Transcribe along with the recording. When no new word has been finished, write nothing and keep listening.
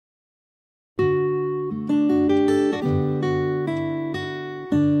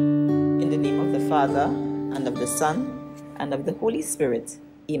Father, and of the Son, and of the Holy Spirit.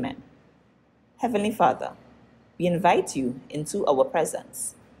 Amen. Heavenly Father, we invite you into our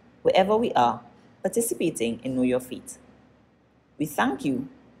presence, wherever we are, participating in Know Your Faith. We thank you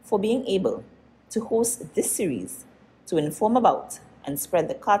for being able to host this series to inform about and spread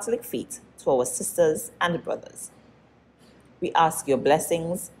the Catholic faith to our sisters and brothers. We ask your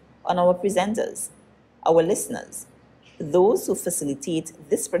blessings on our presenters, our listeners, those who facilitate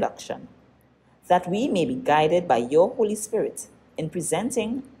this production, that we may be guided by your Holy Spirit in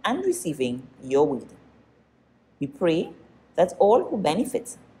presenting and receiving your word. We pray that all who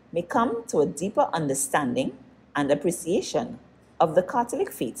benefit may come to a deeper understanding and appreciation of the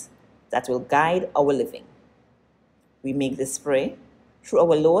Catholic faith that will guide our living. We make this prayer through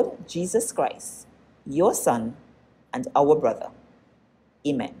our Lord Jesus Christ, your Son and our brother.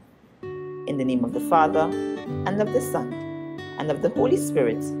 Amen. In the name of the Father, and of the Son, and of the Holy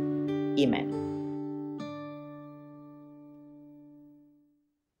Spirit. Amen.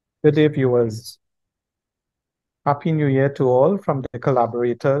 Good day, viewers. Happy New Year to all from the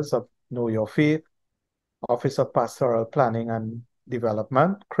collaborators of Know Your Faith, Office of Pastoral Planning and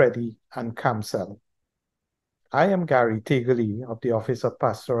Development, CREDI, and CAMSEL. I am Gary Tagallie of the Office of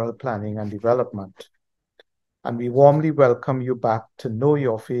Pastoral Planning and Development, and we warmly welcome you back to Know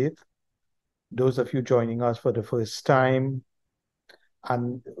Your Faith, those of you joining us for the first time,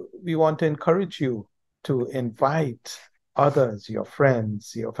 and we want to encourage you to invite others, your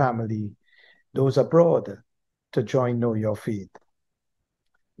friends, your family, those abroad, to join Know Your Faith.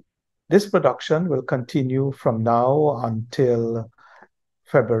 This production will continue from now until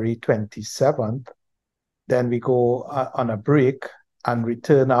February 27th. Then we go on a break and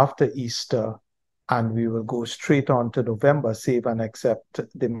return after Easter, and we will go straight on to November, save and except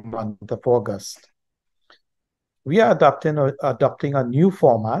the month of August. We are adopting a new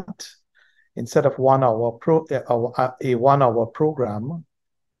format. Instead of a 1 hour program,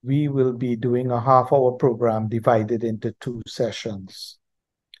 we will be doing a half-hour program divided into 2 sessions.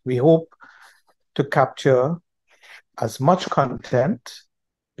 We hope to capture as much content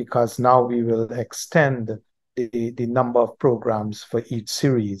because now we will extend the number of programs for each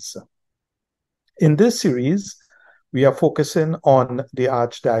series. In this series, we are focusing on the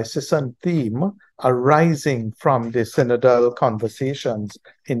Archdiocesan theme arising from the synodal conversations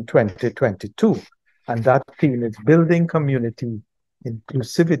in 2022. And that theme is building community,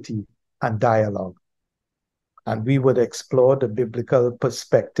 inclusivity, and dialogue. And we would explore the biblical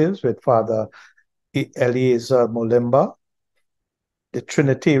perspectives with Father Eliaza Mulemba, the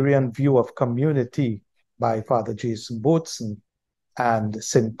Trinitarian view of community by Father Jason Boatson, and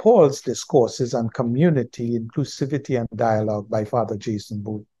St. Paul's discourses on community, inclusivity, and dialogue by Father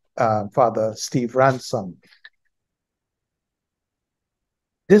Father Steve Ransom.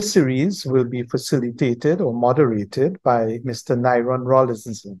 This series will be facilitated or moderated by Mr. Nyron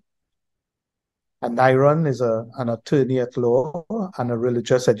Rolingson. And Nyron is an attorney at law and a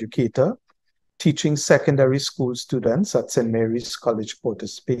religious educator, teaching secondary school students at St. Mary's College, Port of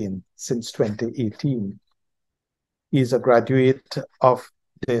Spain since 2018. He is a graduate of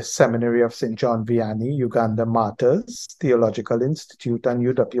the Seminary of St. John Vianney, Uganda Martyrs Theological Institute, and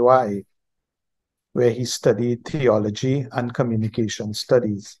UWI, where he studied theology and communication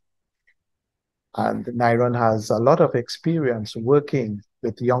studies. And Nyron has a lot of experience working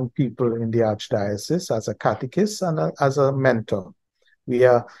with young people in the Archdiocese as a catechist and as a mentor. We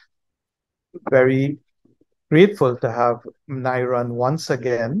are very grateful to have Nyron once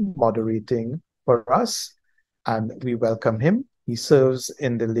again moderating for us, and we welcome him. He serves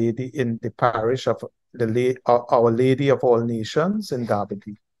in the parish of Our Lady of All Nations in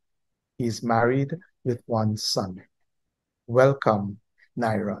Derby. He's married with 1 son. Welcome,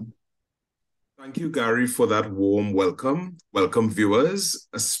 Nyron. Thank you, Gary, for that warm welcome. Welcome, viewers.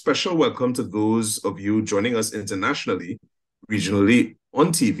 A special welcome to those of you joining us internationally, regionally,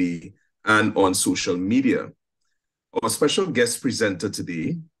 on TV, and on social media. Our special guest presenter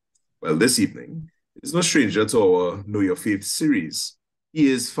today, this evening, is no stranger to our Know Your Faith series. He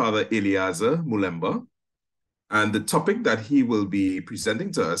is Father Eliaza Mulemba, and the topic that he will be presenting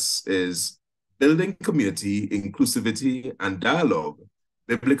to us is building community, inclusivity, and dialogue,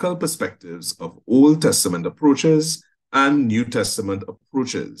 biblical perspectives of Old Testament approaches and New Testament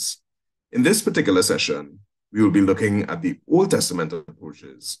approaches. In this particular session, we will be looking at the Old Testament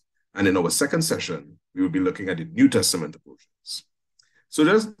approaches, and in our second session, we will be looking at the New Testament approaches. So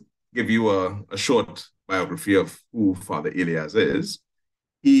just give you a short biography of who Father Eliaza is.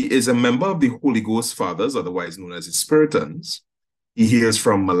 He is a member of the Holy Ghost Fathers, otherwise known as the Spiritans. He hails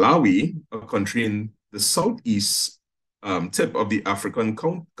from Malawi, a country in the southeast tip of the African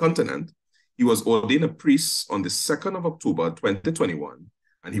continent. He was ordained a priest on the 2nd of October 2021,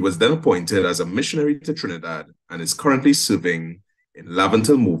 and he was then appointed as a missionary to Trinidad and is currently serving in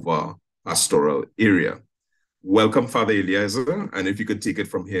Laventel Mova pastoral area. Welcome, Father Eliaza, and if you could take it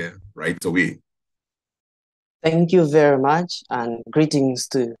from here right away. Thank you very much, and greetings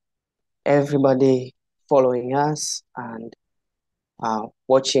to everybody following us and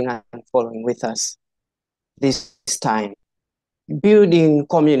watching and following with us this time. Building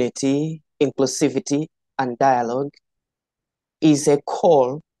community, inclusivity, and dialogue is a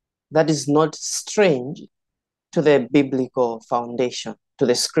call that is not strange to the biblical foundation, to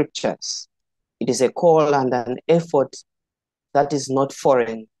the scriptures. It is a call and an effort that is not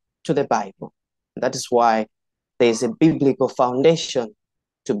foreign to the Bible. That is why there is a biblical foundation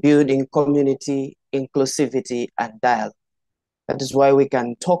to building community, inclusivity, and dialogue. That is why we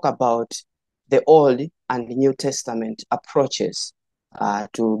can talk about the Old and New Testament approaches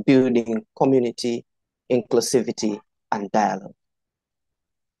to building community, inclusivity, and dialogue.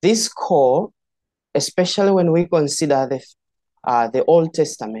 This call, especially when we consider the Old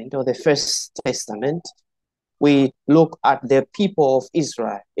Testament or the First Testament, we look at the people of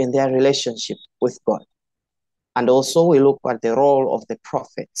Israel in their relationship with God. And also we look at the role of the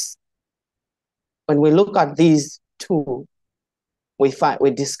prophets. When we look at these two,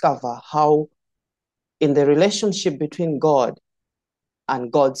 we discover how in the relationship between God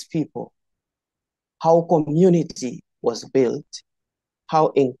and God's people, how community was built,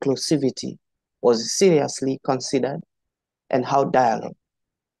 how inclusivity was seriously considered, and how dialogue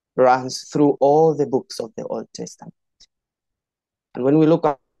runs through all the books of the Old Testament. And when we look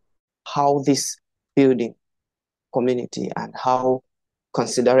at how this building community and how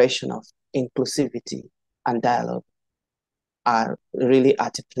consideration of inclusivity and dialogue are really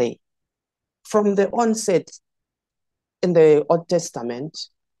at play. From the onset in the Old Testament,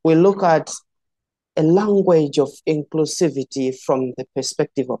 we look at a language of inclusivity from the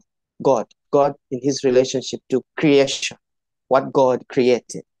perspective of God in his relationship to creation, what God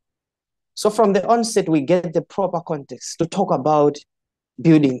created. So from the onset, we get the proper context to talk about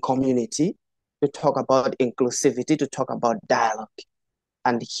building community, to talk about inclusivity, to talk about dialogue.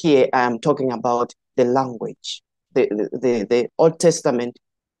 And here I am talking about the language. The Old Testament,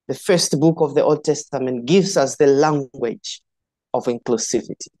 the first book of the Old Testament gives us the language of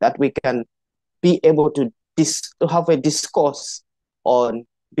inclusivity, that we can be able to have a discourse on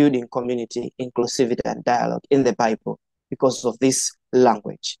building community, inclusivity, and dialogue in the Bible because of this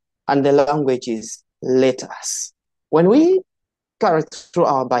language. And the language is let us. When we carry through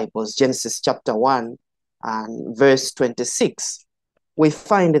our Bibles, Genesis chapter 1 and verse 26, we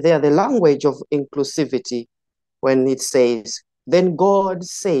find there the language of inclusivity when it says, "Then God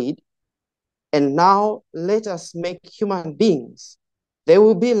said, and now let us make human beings. They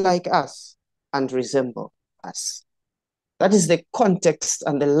will be like us and resemble us." That is the context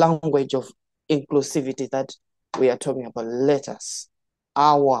and the language of inclusivity that we are talking about. Let us,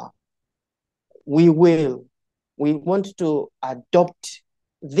 we want to adopt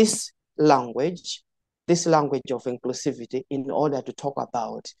this language of inclusivity in order to talk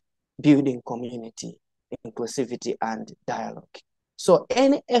about building community, inclusivity, and dialogue. So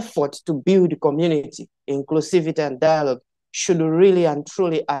any effort to build community, inclusivity, and dialogue should really and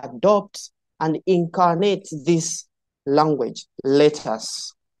truly adopt and incarnate this language. Let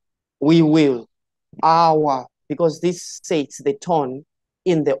us, we will, because this sets the tone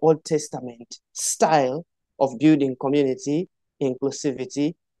in the Old Testament style of building community,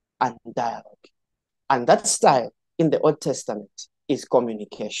 inclusivity, and dialogue. And that style in the Old Testament is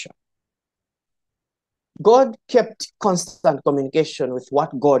communication. God kept constant communication with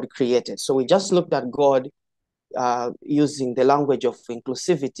what God created. So we just looked at God using the language of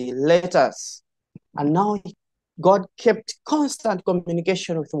inclusivity, let us. And now God kept constant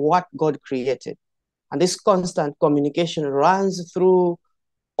communication with what God created. And this constant communication runs through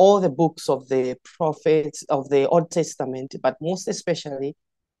all the books of the prophets of the Old Testament, but most especially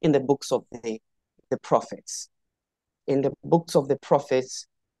in the books of the prophets. In the books of the prophets,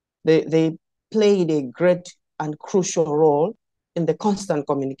 they played a great and crucial role in the constant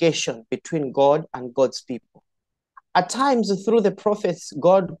communication between God and God's people. At times, through the prophets,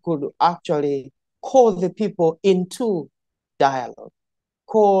 God could actually call the people into dialogue,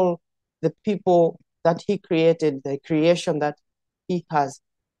 call the people that he created, the creation that he has,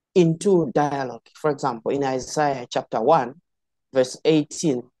 into dialogue. For example, in Isaiah chapter 1, verse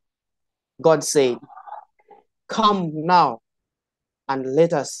 18, God said, "Come now and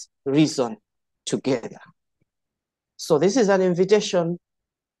let us reason together." So this is an invitation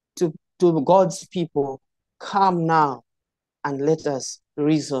to God's people. Come now and let us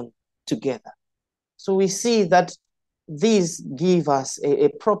reason together. So we see that these give us a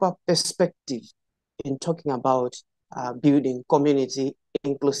proper perspective in talking about building community,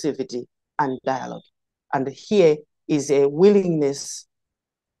 inclusivity, and dialogue. And here is a willingness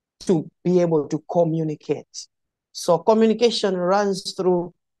to be able to communicate. So communication runs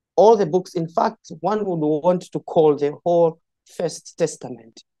through all the books. In fact, one would want to call the whole First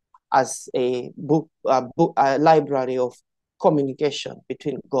Testament as a library of communication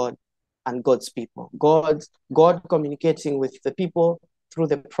between God and God's people. God communicating with the people through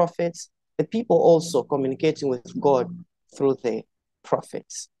the prophets, the people also communicating with God through the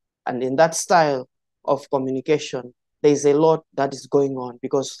prophets. And in that style of communication, there's a lot that is going on,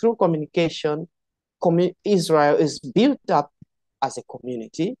 because through communication, Israel is built up as a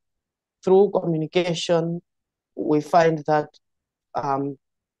community. Through communication, we find that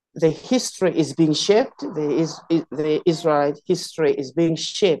the history is being shaped. The Israelite history is being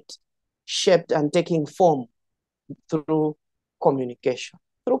shaped and taking form through communication.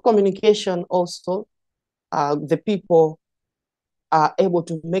 Through communication also, the people are able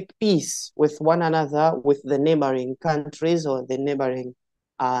to make peace with one another, with the neighboring countries or the neighboring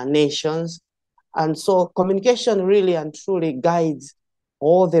nations. And so communication really and truly guides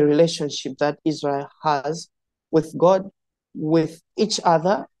all the relationship that Israel has with God, with each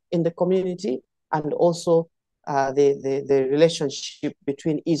other in the community, and also the relationship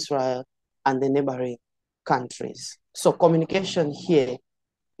between Israel and the neighboring countries. So communication here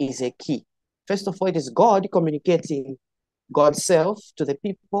is a key. First of all, it is God communicating God's self to the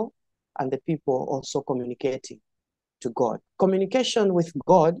people, and the people also communicating to God. Communication with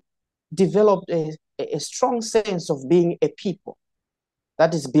God developed a strong sense of being a people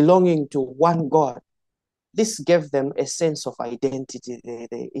that is belonging to one God. This gave them a sense of identity,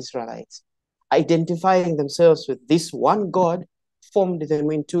 the Israelites. Identifying themselves with this one God formed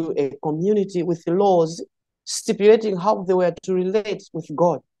them into a community with laws stipulating how they were to relate with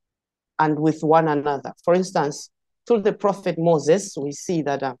God and with one another. For instance, through the prophet Moses, we see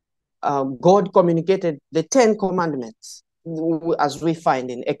that God communicated the 10 commandments, as we find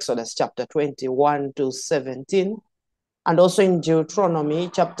in Exodus chapter 21 to 17, and also in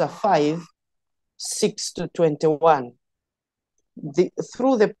Deuteronomy chapter 5, 6 to 21.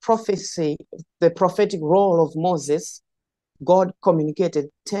 Through the prophecy, the prophetic role of Moses, God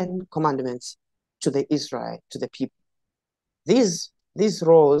communicated 10 commandments to the Israel, to the people. These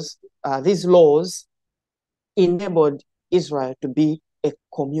laws enabled Israel to be a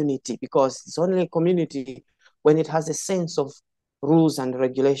community, because it's only a community when it has a sense of rules and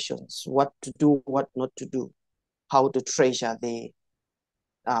regulations, what to do, what not to do, how to treasure the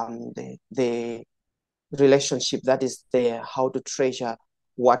relationship that is there, how to treasure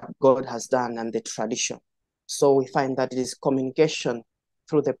what God has done and the tradition. So we find that it is communication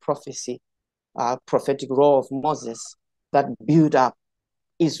through the prophetic role of Moses that built up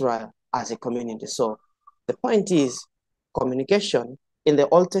Israel as a community. So the point is, communication in the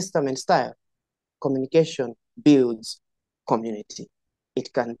Old Testament style, communication builds community.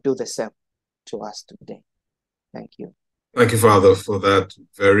 It can do the same to us today. Thank you. Thank you, Father, for that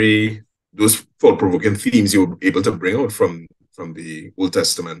those thought-provoking themes you were able to bring out from the Old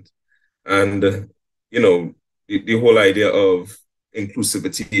Testament. And, the whole idea of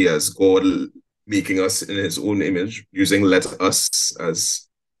inclusivity as God making us in his own image, using "let us" as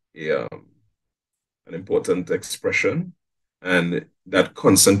an important expression, and that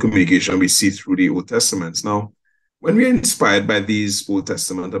constant communication we see through the Old Testaments. Now, when we are inspired by these Old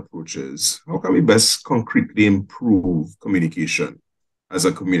Testament approaches, how can we best concretely improve communication as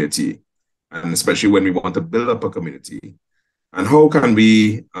a community, and especially when we want to build up a community? And how can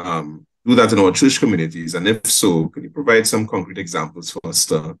we do that in our church communities? And if so, can you provide some concrete examples for us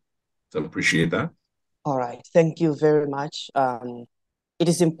to appreciate that? All right, thank you very much. It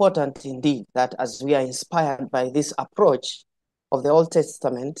is important indeed that as we are inspired by this approach of the Old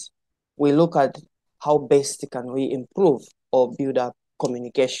Testament, we look at how best can we improve or build up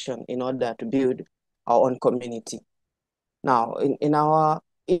communication in order to build our own community. Now, in our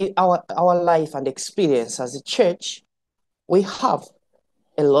life and experience as a church, we have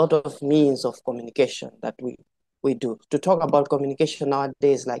a lot of means of communication that we do. To talk about communication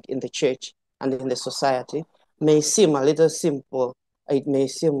nowadays, like in the church and in the society, may seem a little simple. It may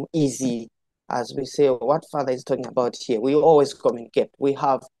seem easy, as we say, what Father is talking about here. We always communicate. We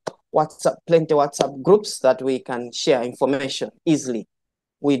have plenty WhatsApp groups that we can share information easily.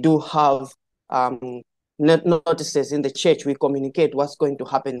 We do have notices in the church. We communicate what's going to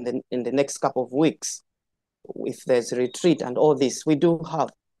happen in the next couple of weeks. If there's a retreat and all this, we do have.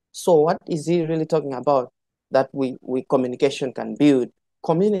 So what is he really talking about? That we communication can build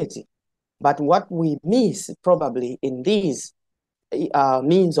community. But what we miss probably in these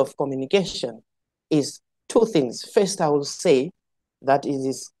means of communication is two things. First, I will say that it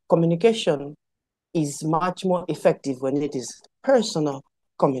is communication is much more effective when it is personal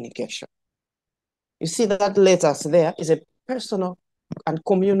communication. You see that letters there is a personal and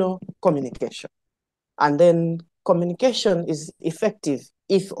communal communication. And then communication is effective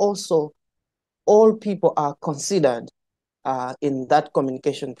if also all people are considered in that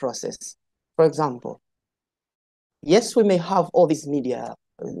communication process. For example, yes, we may have all these media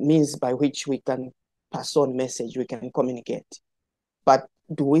means by which we can pass on message, we can communicate. But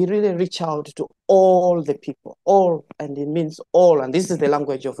do we really reach out to all the people? All, and it means all, and this is the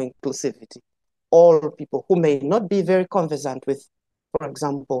language of inclusivity. All people who may not be very conversant with, for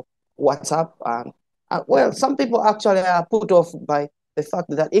example, WhatsApp. Well, some people actually are put off by the fact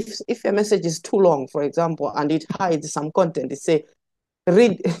that if a message is too long, for example, and it hides some content, it say,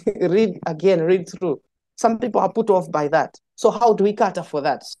 read, read again, read through. Some people are put off by that. So how do we cater for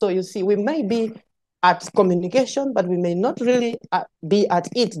that? So you see, we may be at communication, but we may not really be at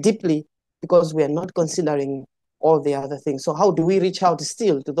it deeply because we are not considering all the other things. So how do we reach out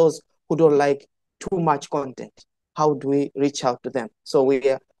still to those who don't like too much content? How do we reach out to them? So we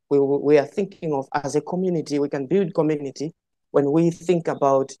are thinking of, as a community, we can build community when we think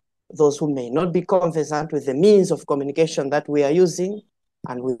about those who may not be conversant with the means of communication that we are using.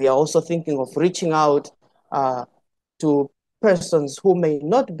 And we are also thinking of reaching out to persons who may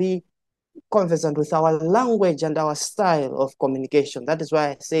not be conversant with our language and our style of communication. That is why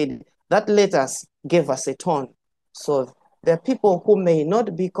I said that letters gave us a tone. So there are people who may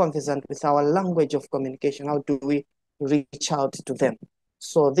not be conversant with our language of communication. How do we reach out to them?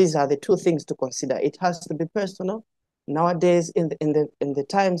 So these are the two things to consider. It has to be personal. Nowadays, in the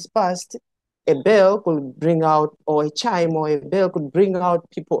times past, a bell could bring out, or a chime or a bell could bring out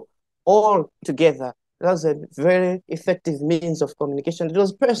people all together. That was a very effective means of communication. It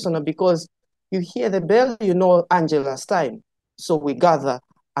was personal because you hear the bell, you know Angela's time. So we gather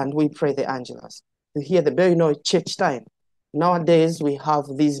and we pray the Angelas. You hear the bell, you know church time. Nowadays, we have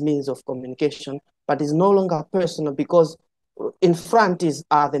these means of communication, but it's no longer personal because in front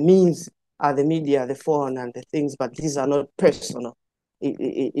are the means, are the media, the phone and the things, but these are not personal.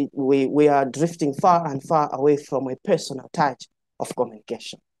 We are drifting far and far away from a personal touch of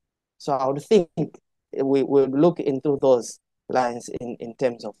communication. So I would think we will look into those lines in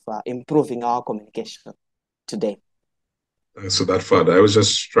terms of improving our communication today. So that, Father, I was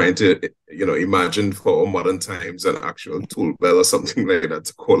just trying to, imagine for modern times an actual tool bell or something like that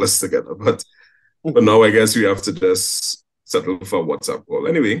to call us together. But now I guess we have to just settle for WhatsApp call.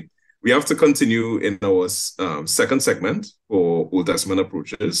 Anyway, we have to continue in our second segment for Old Testament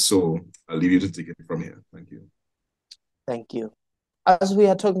approaches. So I'll leave you to take it from here. Thank you. Thank you. As we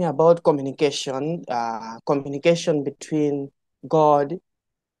are talking about communication, communication between God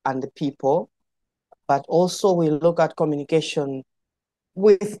and the people, but also we look at communication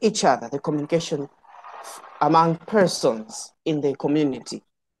with each other, the communication among persons in the community.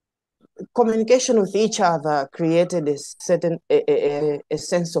 Communication with each other created a certain a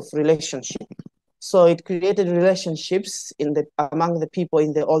sense of relationship. So it created relationships among the people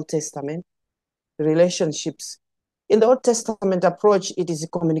in the Old Testament, relationships. In the Old Testament approach, it is a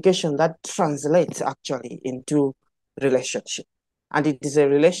communication that translates actually into relationship. And it is a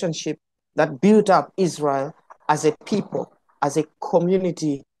relationship that built up Israel as a people, as a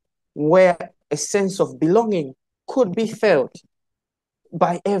community where a sense of belonging could be felt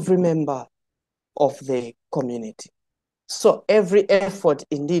by every member of the community. So every effort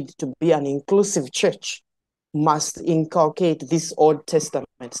indeed to be an inclusive church must inculcate this Old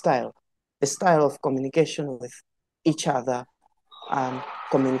Testament style, the style of communication with each other and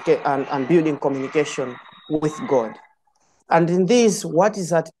and building communication with God. And in this, what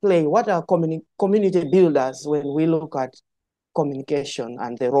is at play? What are community builders when we look at communication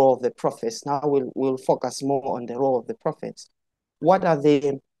and the role of the prophets? Now we'll focus more on the role of the prophets. What are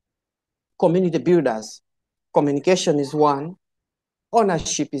the community builders? Communication is one,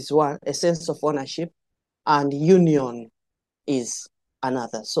 ownership is one, a sense of ownership, and union is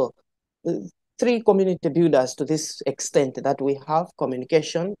another. So three community builders to this extent that we have.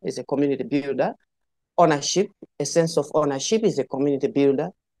 Communication is a community builder. Ownership, a sense of ownership is a community builder,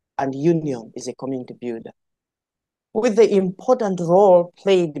 and union is a community builder. With the important role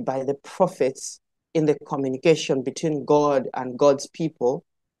played by the prophets in the communication between God and God's people,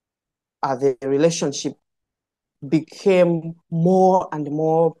 the relationship became more and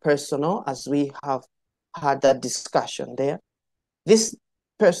more personal as we have had that discussion there. This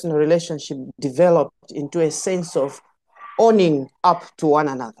personal relationship developed into a sense of owning up to one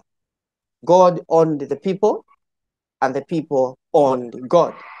another. God owned the people, and the people owned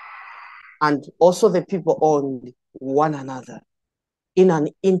God. And also the people owned one another in an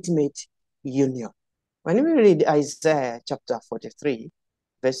intimate union. When we read Isaiah chapter 43,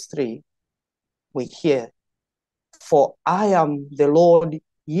 verse 3, we hear, "For I am the Lord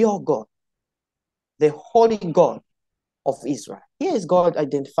your God, the Holy God of Israel." Here is God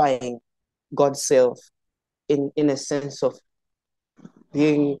identifying God's self in a sense of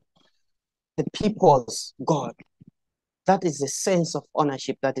being the people's God. That is the sense of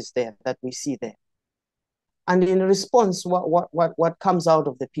ownership that is there, that we see there. And in response, what comes out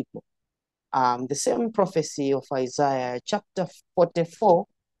of the people? The same prophecy of Isaiah chapter 44,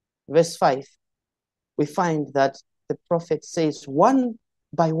 verse 5, we find that the prophet says, one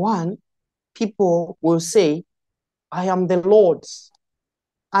by one, people will say, "I am the Lord's."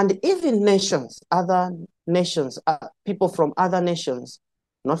 And even nations, other nations, people from other nations,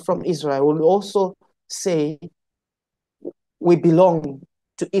 not from Israel, will also say, "We belong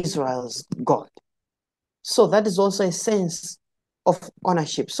to Israel's God." So that is also a sense of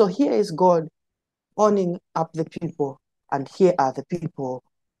ownership. So here is God owning up the people, and here are the people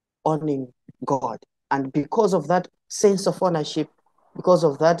owning God. And because of that sense of ownership, because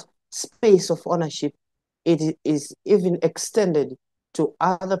of that space of ownership, it is even extended to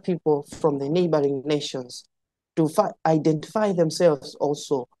other people from the neighboring nations to identify themselves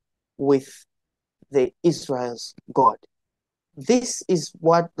also with the Israel's God. That's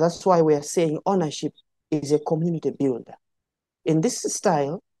why we are saying ownership is a community builder. In this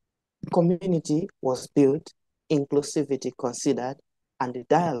style, community was built, inclusivity considered, and the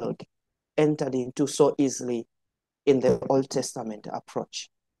dialogue entered into so easily in the Old Testament approach.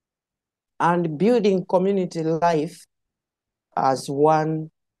 And building community life as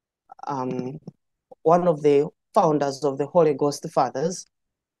one of the founders of the Holy Ghost Fathers,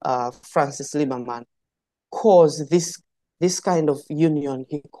 Francis Lieberman, calls this kind of union,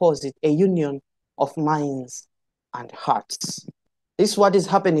 he calls it a union of minds and hearts. This is what is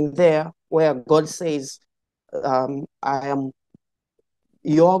happening there, where God says, "I am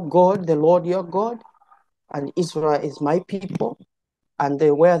your God, the Lord your God, and Israel is my people." And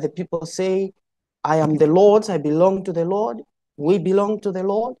where the people say, "I am the Lord's, I belong to the Lord, we belong to the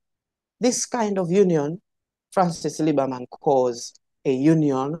Lord." This kind of union, Francis Lieberman calls a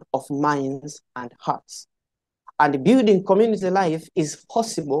union of minds and hearts. And building community life is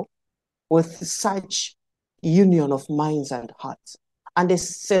possible with such union of minds and hearts and a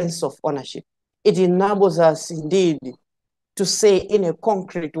sense of ownership. It enables us indeed to say in a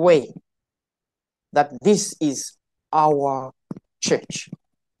concrete way that this is our church,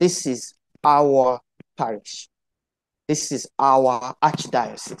 this is our parish, this is our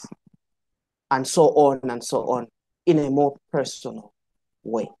archdiocese, and so on, in a more personal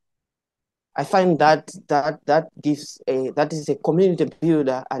way. I find that is a community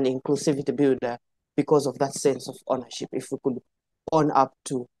builder and inclusivity builder because of that sense of ownership. If we could own up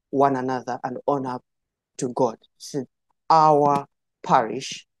to one another and own up to God. So our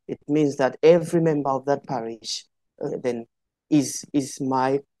parish, it means that every member of that parish then is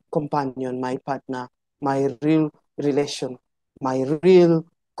my companion, my partner, my real relation, my real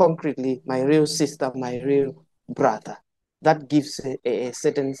sister, my real brother. That gives a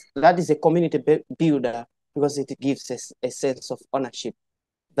certain, that is a community builder because it gives us a sense of ownership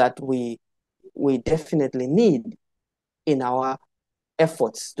that we definitely need in our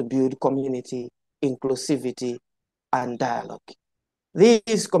efforts to build community, inclusivity, and dialogue.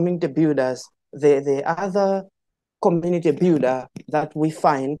 These community builders, the other community builder that we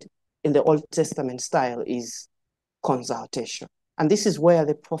find in the Old Testament style is consultation. And this is where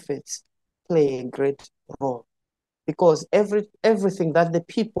the prophets play a great role, because everything that the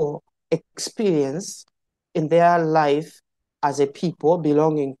people experience in their life as a people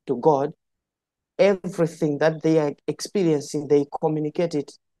belonging to God, everything that they are experiencing, they communicate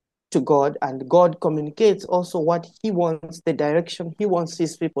it to God, and God communicates also what he wants, the direction he wants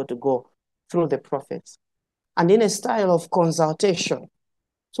his people to go through the prophets. And in a style of consultation.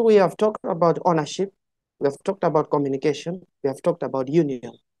 So we have talked about ownership, we have talked about communication, we have talked about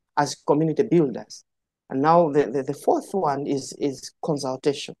union as community builders. And now the fourth one is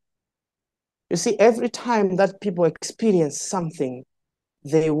consultation. You see, every time that people experience something,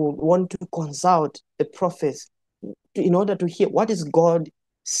 they would want to consult the prophets in order to hear what is God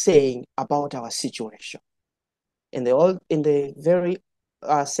saying about our situation. In the very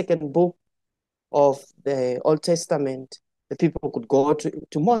second book of the Old Testament, the people could go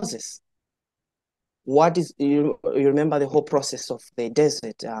to Moses. What is, you remember the whole process of the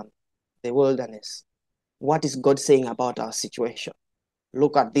desert, the wilderness. What is God saying about our situation?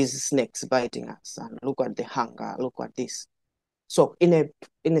 look at these snakes biting us, and look at the hunger, look at this. So in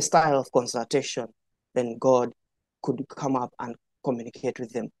a style of consultation, then God could come up and communicate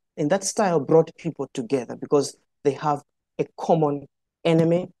with them. And that style brought people together because they have a common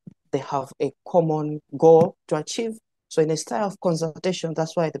enemy, they have a common goal to achieve. So in a style of consultation,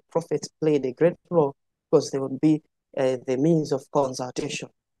 that's why the prophets played a great role, because they would be the means of consultation.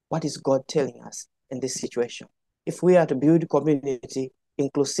 What is God telling us in this situation? If we are to build community,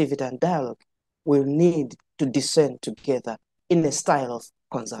 inclusivity, and dialogue, we'll need to discern together in a style of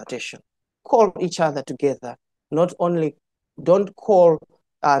consultation. Call each other together. Not only, don't call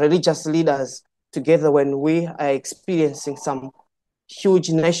religious leaders together when we are experiencing some huge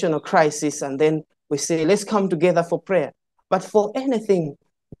national crisis, and then we say, let's come together for prayer. But for anything,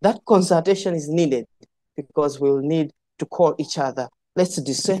 that consultation is needed, because we'll need to call each other. Let's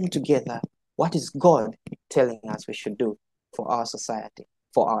discern together what is God telling us we should do for our society,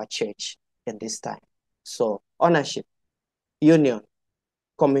 for our church in this time. So ownership, union,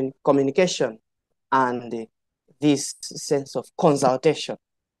 communication, and this sense of consultation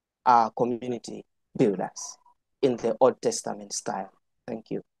are community builders in the Old Testament style.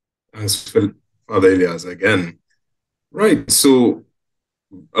 Thank you. Thanks, Father Eliaza, again. Right, so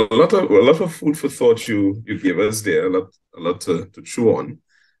a lot of food for thought you gave us there, a lot to chew on.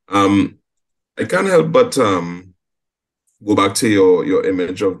 I can't help but go back to your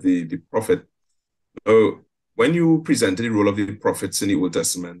image of the prophet. When you presented the role of the prophets in the Old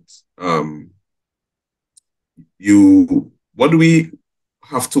Testament, what do we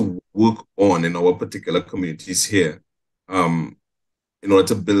have to work on in our particular communities here in order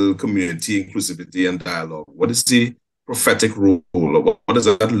to build community inclusivity and dialogue? What is the prophetic role? What does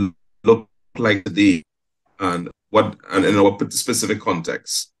that look like today? And in our specific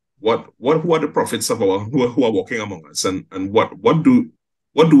context, who are the prophets of who are walking among us, and what do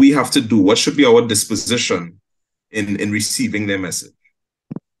we have to do? What should be our disposition in receiving their message?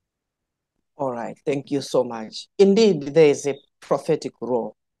 All right, thank you so much. Indeed, there is a prophetic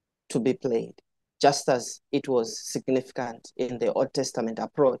role to be played, just as it was significant in the Old Testament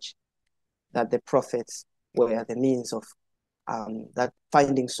approach that the prophets were the means of that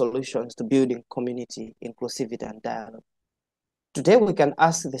finding solutions to building community, inclusivity, and dialogue. Today, we can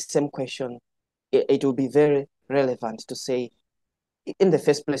ask the same question. It will be very relevant to say, in the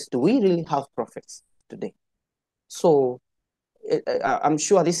first place, do we really have prophets today? So I'm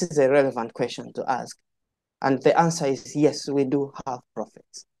sure this is a relevant question to ask. And the answer is yes, we do have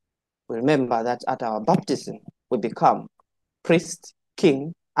prophets. Remember that at our baptism, we become priest,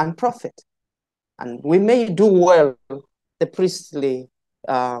 king, and prophet. And we may do well the priestly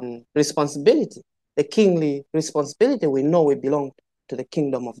responsibility, the kingly responsibility. We know we belong to the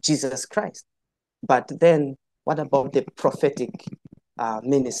kingdom of Jesus Christ. But then what about the prophetic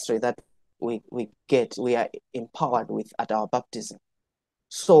ministry that we are empowered with at our baptism?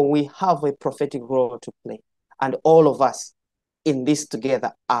 So we have a prophetic role to play. And all of us in this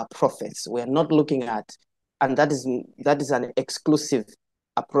together are prophets. We're not looking at, and that is an exclusive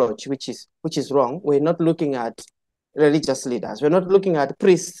approach, which is wrong. We're not looking at religious leaders. We're not looking at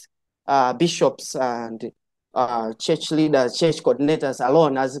priests, bishops, and church leaders, church coordinators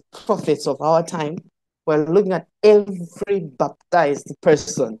alone as prophets of our time. We're looking at every baptized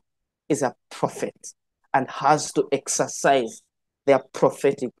person is a prophet and has to exercise their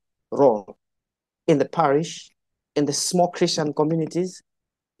prophetic role in the parish, in the small Christian communities,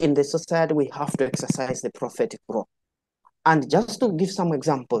 in the society. We have to exercise the prophetic role. And just to give some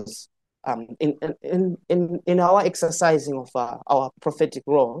examples, in our exercising of our prophetic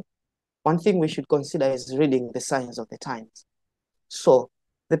role, one thing we should consider is reading the signs of the times. So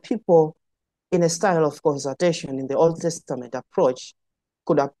the people in a style of consultation in the Old Testament approach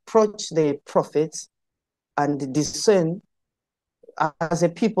could approach the prophets and discern. As a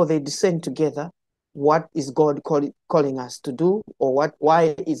people, they discern together what is God calling us to do, or what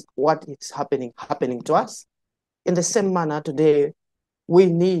is happening to us. In the same manner, today, we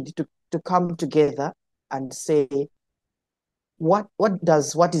need to come together and say, what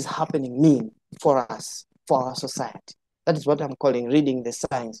does what is happening mean for us, for our society? That is what I'm calling reading the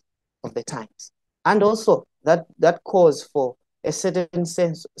signs of the times. And also that calls for a certain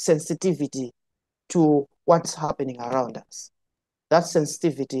sensitivity to what's happening around us. That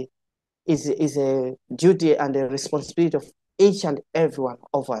sensitivity is a duty and a responsibility of each and every one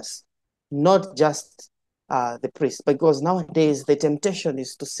of us, not just the priest. Because nowadays the temptation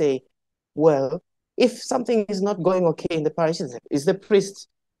is to say, well, if something is not going okay in the parish, is the priest,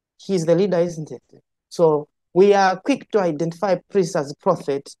 he's the leader, isn't it? So we are quick to identify priests as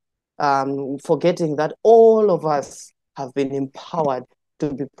prophets, forgetting that all of us have been empowered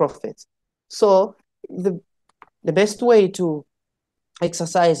to be prophets. So the best way to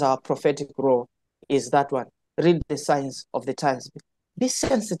exercise our prophetic role is that one. Read the signs of the times. Be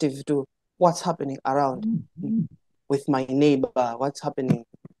sensitive to what's happening around with my neighbor, what's happening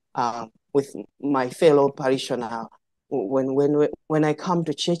with my fellow parishioner. When I come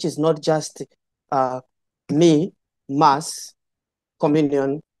to church, it's not just me, mass,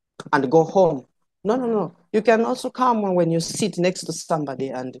 communion, and go home. No. You can also come when you sit next to somebody,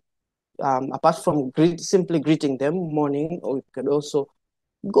 and apart from simply greeting them morning, or you can also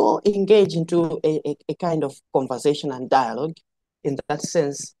go engage into a kind of conversation and dialogue. In that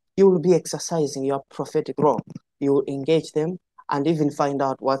sense, you will be exercising your prophetic role. You will engage them and even find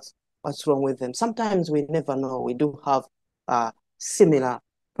out what's wrong with them. Sometimes we never know. We do have similar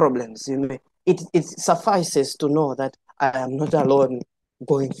problems. It suffices to know that I am not alone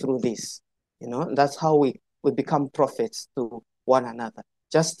going through this. That's how we become prophets to one another.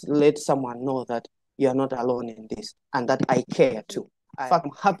 Just let someone know that you are not alone in this and that I care too. In fact,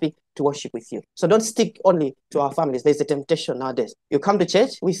 I'm happy to worship with you. So don't stick only to our families. There's a temptation nowadays. You come to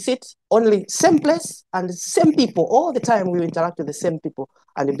church, we sit only same place and same people. All the time we interact with the same people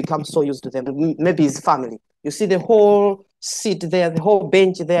and you become so used to them. Maybe it's family. You see the whole seat there, the whole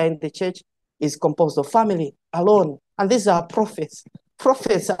bench there in the church is composed of family alone. And these are prophets.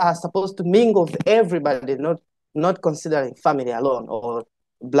 Prophets are supposed to mingle with everybody, not considering family alone or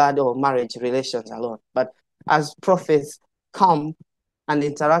blood or marriage relations alone. But as prophets come and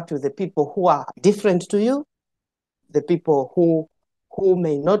interact with the people who are different to you, the people who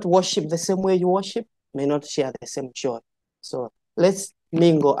may not worship the same way you worship, may not share the same joy. So let's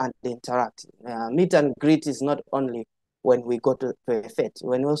mingle and interact. Meet and greet is not only when we go to a fete.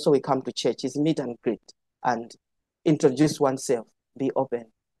 When also we come to church, is meet and greet and introduce oneself, be open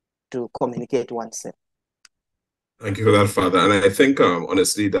to communicate oneself. Thank you for that, Father. And I think,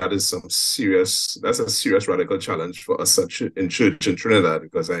 honestly, that's a serious radical challenge for us in church in Trinidad,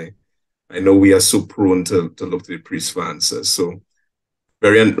 because I know we are so prone to look to the priest for answers. So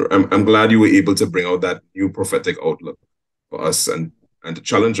I'm glad you were able to bring out that new prophetic outlook for us and to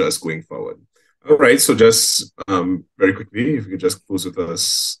challenge us going forward. All right, so just very quickly, if you could just close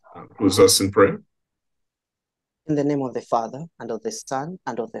us in prayer. In the name of the Father, and of the Son,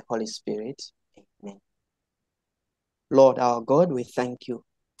 and of the Holy Spirit, amen. Lord our God, we thank you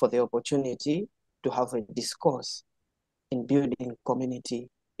for the opportunity to have a discourse in building community,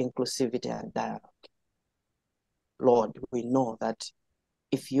 inclusivity, and dialogue. Lord, we know that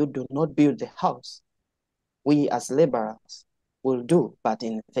if you do not build the house, we as laborers will do, but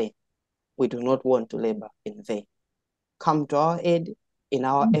in vain. We do not want to labor in vain. Come to our aid in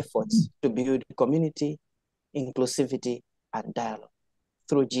our efforts to build community, inclusivity, and dialogue.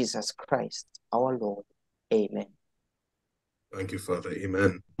 Through Jesus Christ, our Lord. Amen. Thank you, Father.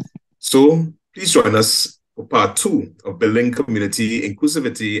 Amen. So please join us for part 2 of Building Community,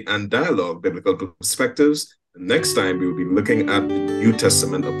 Inclusivity, and Dialogue, Biblical Perspectives. And next time, we will be looking at the New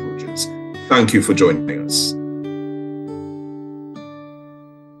Testament approaches. Thank you for joining us.